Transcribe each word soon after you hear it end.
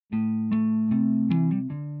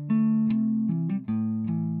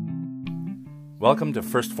Welcome to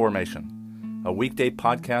First Formation, a weekday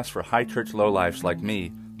podcast for high church lowlifes like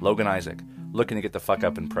me, Logan Isaac, looking to get the fuck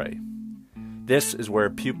up and pray. This is where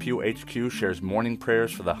Pew Pew HQ shares morning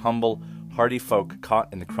prayers for the humble, hardy folk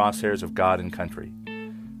caught in the crosshairs of God and country.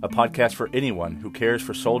 A podcast for anyone who cares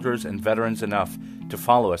for soldiers and veterans enough to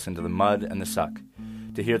follow us into the mud and the suck,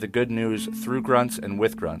 to hear the good news through grunts and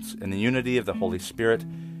with grunts in the unity of the Holy Spirit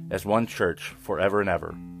as one church forever and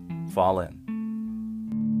ever. Fall in.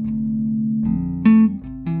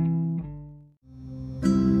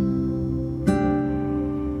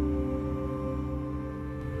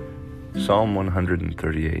 Psalm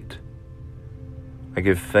 138. I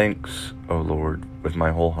give thanks, O Lord, with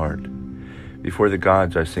my whole heart. Before the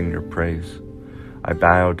gods I sing your praise. I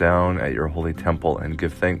bow down at your holy temple and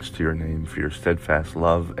give thanks to your name for your steadfast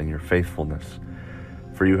love and your faithfulness.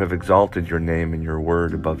 For you have exalted your name and your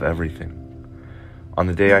word above everything. On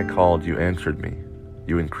the day I called, you answered me.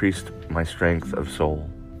 You increased my strength of soul.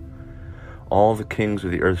 All the kings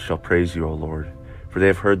of the earth shall praise you, O Lord, for they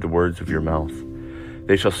have heard the words of your mouth.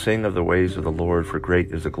 They shall sing of the ways of the Lord, for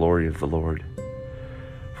great is the glory of the Lord.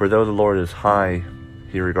 For though the Lord is high,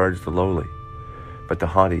 he regards the lowly, but the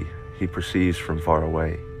haughty he perceives from far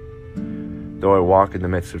away. Though I walk in the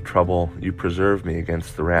midst of trouble, you preserve me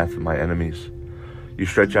against the wrath of my enemies. You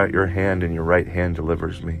stretch out your hand, and your right hand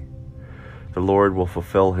delivers me. The Lord will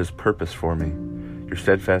fulfill his purpose for me. Your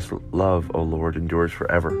steadfast love, O Lord, endures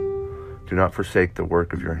forever. Do not forsake the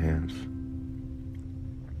work of your hands.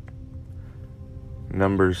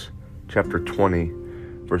 Numbers chapter 20,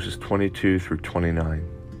 verses 22 through 29.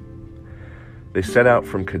 They set out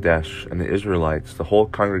from Kadesh, and the Israelites, the whole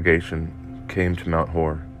congregation, came to Mount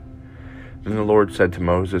Hor. Then the Lord said to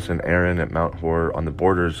Moses and Aaron at Mount Hor on the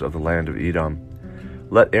borders of the land of Edom,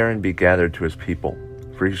 Let Aaron be gathered to his people,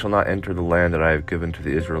 for he shall not enter the land that I have given to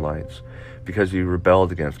the Israelites, because you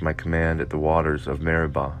rebelled against my command at the waters of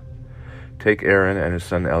Meribah. Take Aaron and his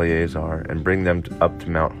son Eleazar, and bring them up to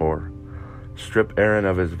Mount Hor. Strip Aaron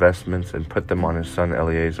of his vestments and put them on his son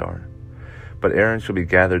Eleazar. But Aaron shall be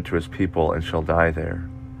gathered to his people and shall die there.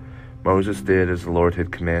 Moses did as the Lord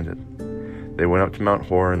had commanded. They went up to Mount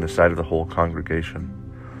Hor in the sight of the whole congregation.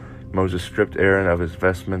 Moses stripped Aaron of his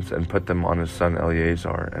vestments and put them on his son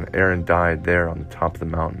Eleazar, and Aaron died there on the top of the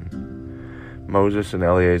mountain. Moses and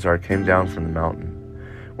Eleazar came down from the mountain.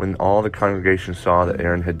 When all the congregation saw that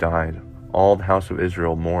Aaron had died, all the house of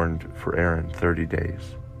Israel mourned for Aaron 30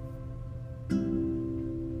 days.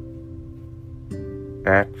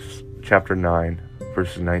 Acts chapter 9,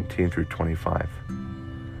 verses 19 through 25.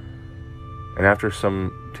 And after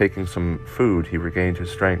taking some food, he regained his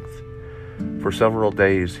strength. For several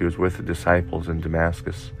days he was with the disciples in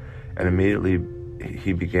Damascus, and immediately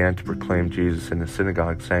he began to proclaim Jesus in the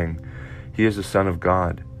synagogue, saying, He is the Son of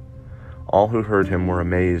God. All who heard him were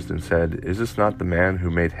amazed and said, Is this not the man who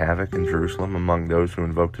made havoc in Jerusalem among those who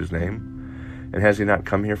invoked his name? And has he not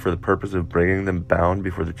come here for the purpose of bringing them bound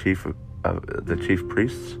before the chief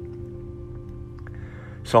priests?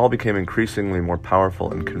 Saul became increasingly more powerful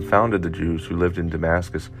and confounded the Jews who lived in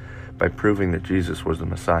Damascus by proving that Jesus was the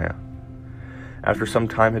Messiah. After some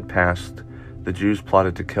time had passed, the Jews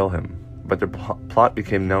plotted to kill him, but their plot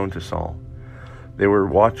became known to Saul. They were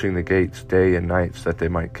watching the gates day and night so that they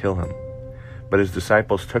might kill him. But his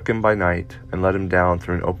disciples took him by night and let him down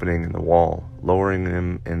through an opening in the wall, lowering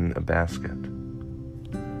him in a basket.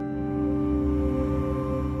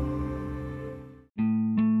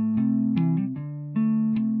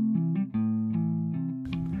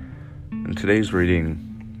 In today's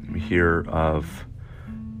reading, we hear of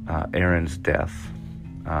Aaron's death.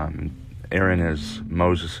 Aaron is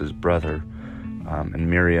Moses' brother, and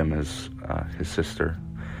Miriam is his sister.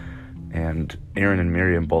 And Aaron and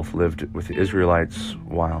Miriam both lived with the Israelites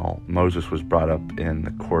while Moses was brought up in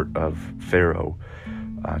the court of Pharaoh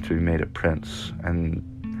to be made a prince. And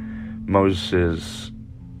Moses'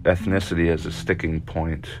 ethnicity as a sticking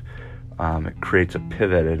point, it creates a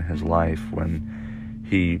pivot in his life when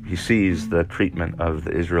he sees the treatment of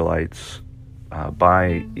the Israelites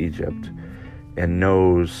by Egypt and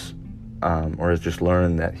knows or has just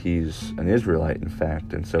learned that he's an Israelite, in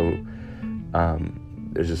fact. And so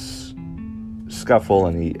there's this scuffle,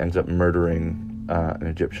 and he ends up murdering an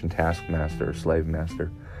Egyptian taskmaster or slave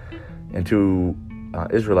master. And two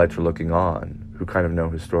Israelites are looking on, who kind of know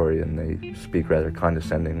his story, and they speak rather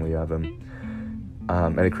condescendingly of him.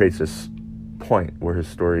 And it creates this point where his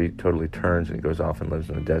story totally turns, and he goes off and lives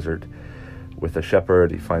in the desert with a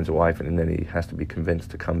shepherd. He finds a wife, and then he has to be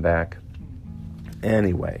convinced to come back.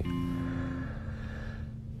 Anyway,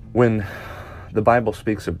 when the Bible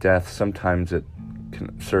speaks of death, sometimes it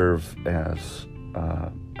can serve as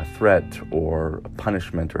a threat or a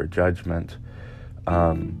punishment or a judgment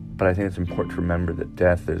But I think it's important to remember that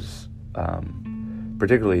death is,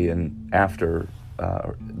 particularly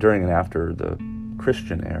during and after the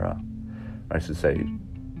Christian era, I should say,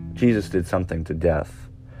 Jesus did something to death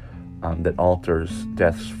that alters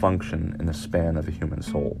death's function in the span of a human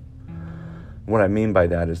soul. What I mean by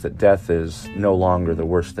that is that death is no longer the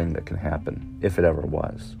worst thing that can happen, if it ever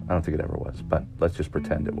was. I don't think it ever was, but let's just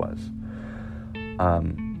pretend it was.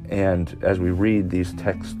 And as we read these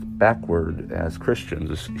texts backward as Christians,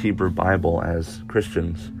 this Hebrew Bible as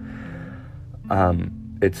Christians,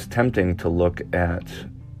 it's tempting to look at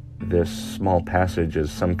this small passage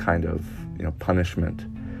as some kind of, punishment.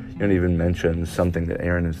 You don't even mention something that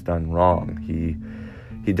Aaron has done wrong.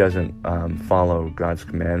 He doesn't follow God's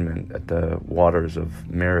commandment at the waters of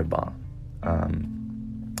Meribah.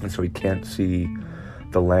 And so he can't see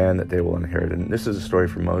the land that they will inherit. And this is a story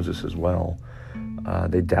for Moses as well.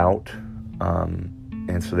 They doubt,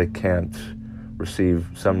 and so they can't receive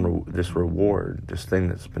this reward, this thing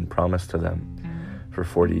that's been promised to them for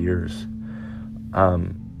 40 years.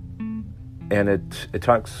 And it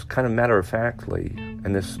talks kind of matter-of-factly,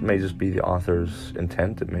 and this may just be the author's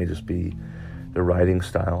intent, it may just be the writing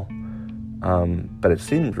style, but it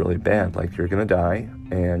seems really bad, like you're going to die,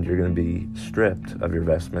 and you're going to be stripped of your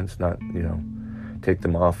vestments, not, take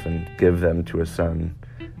them off and give them to his son,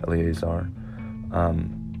 Eleazar.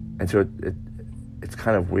 And so it's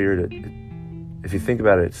kind of weird. If you think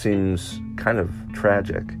about it, it seems kind of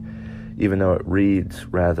tragic, even though it reads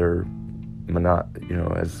rather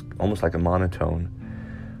as almost like a monotone.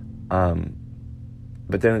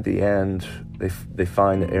 But then at the end, they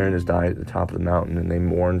find that Aaron has died at the top of the mountain, and they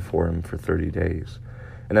mourn for him for 30 days.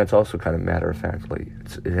 And that's also kind of matter-of-factly.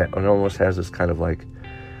 It almost has this kind of like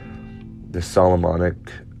this Solomonic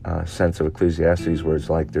sense of Ecclesiastes, where it's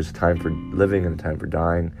like there's a time for living and a time for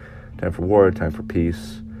dying, a time for war, a time for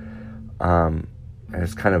peace. And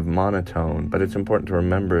it's kind of monotone, but it's important to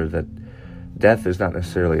remember that death is not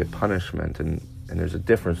necessarily a punishment, and there's a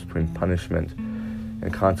difference between punishment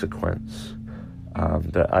and consequence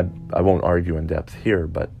that I won't argue in depth here,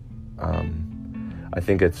 but I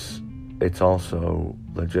think it's also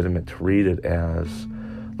legitimate to read it as,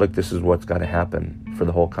 look, this is what's got to happen for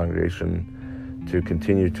the whole congregation to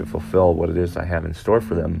continue to fulfill what it is I have in store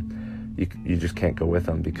for them. You just can't go with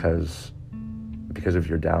them because of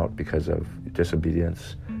your doubt, because of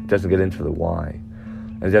disobedience. It doesn't get into the why.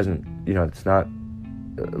 And it doesn't, it's not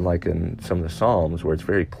like in some of the Psalms where it's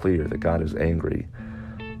very clear that God is angry.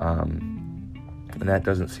 And that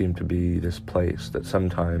doesn't seem to be this place, that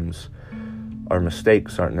sometimes our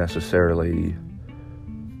mistakes aren't necessarily,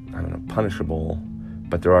 punishable,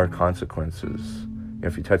 but there are consequences.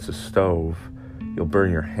 If you touch the stove, you'll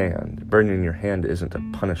burn your hand. Burning your hand isn't a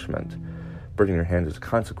punishment. Burning your hand is a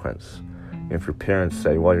consequence. If your parents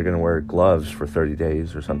say, well, you're going to wear gloves for 30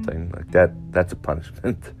 days or something, like that's a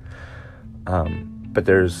punishment. But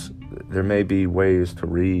there may be ways to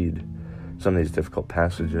read some of these difficult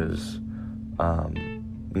passages,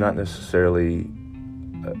 not necessarily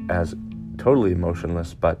as totally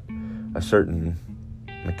emotionless, but a certain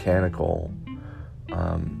mechanical,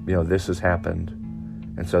 this has happened,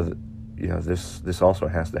 and so this also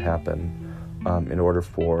has to happen in order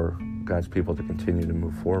for God's people to continue to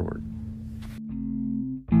move forward.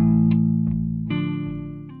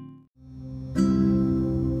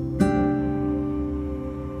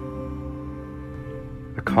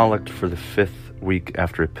 A collect for the 5th week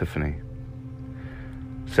after Epiphany.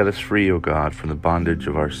 Set us free, O God, from the bondage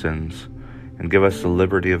of our sins, and give us the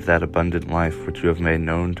liberty of that abundant life which you have made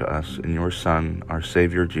known to us in your Son, our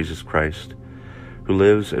Savior, Jesus Christ, who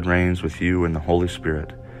lives and reigns with you in the Holy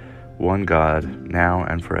Spirit, one God, now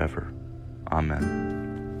and forever. Amen.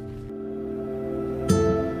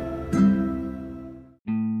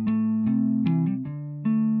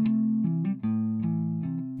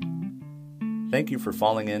 Thank you for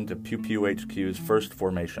falling into Pew Pew HQ's First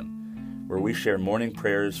Formation, where we share morning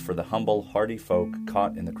prayers for the humble, hardy folk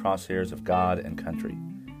caught in the crosshairs of God and country.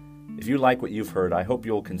 If you like what you've heard, I hope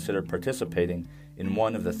you'll consider participating in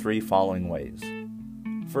one of the 3 following ways.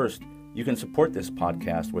 First, you can support this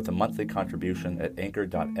podcast with a monthly contribution at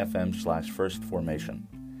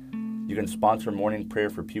anchor.fm/firstformation. You can sponsor morning prayer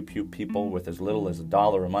for Pew Pew people with as little as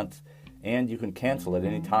 $1 a month, and you can cancel at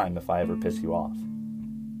any time if I ever piss you off.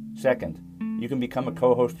 Second, you can become a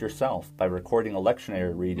co-host yourself by recording a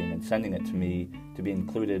lectionary reading and sending it to me to be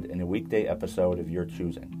included in a weekday episode of your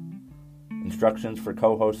choosing. Instructions for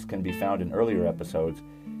co-hosts can be found in earlier episodes,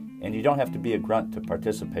 and you don't have to be a grunt to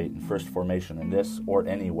participate in First Formation in this or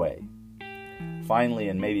any way. Finally,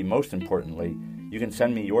 and maybe most importantly, You can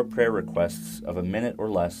send me your prayer requests of a minute or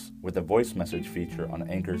less with the voice message feature on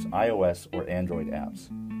Anchor's iOS or Android apps.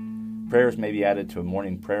 Prayers may be added to a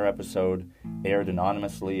morning prayer episode, aired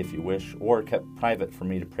anonymously if you wish, or kept private for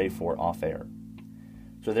me to pray for off-air.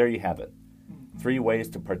 So there you have it. 3 ways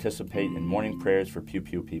to participate in morning prayers for Pew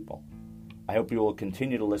Pew people. I hope you will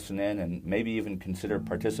continue to listen in and maybe even consider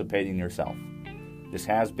participating yourself. This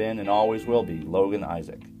has been and always will be Logan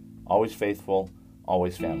Isaac. Always faithful,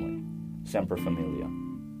 always family. Semper Familia.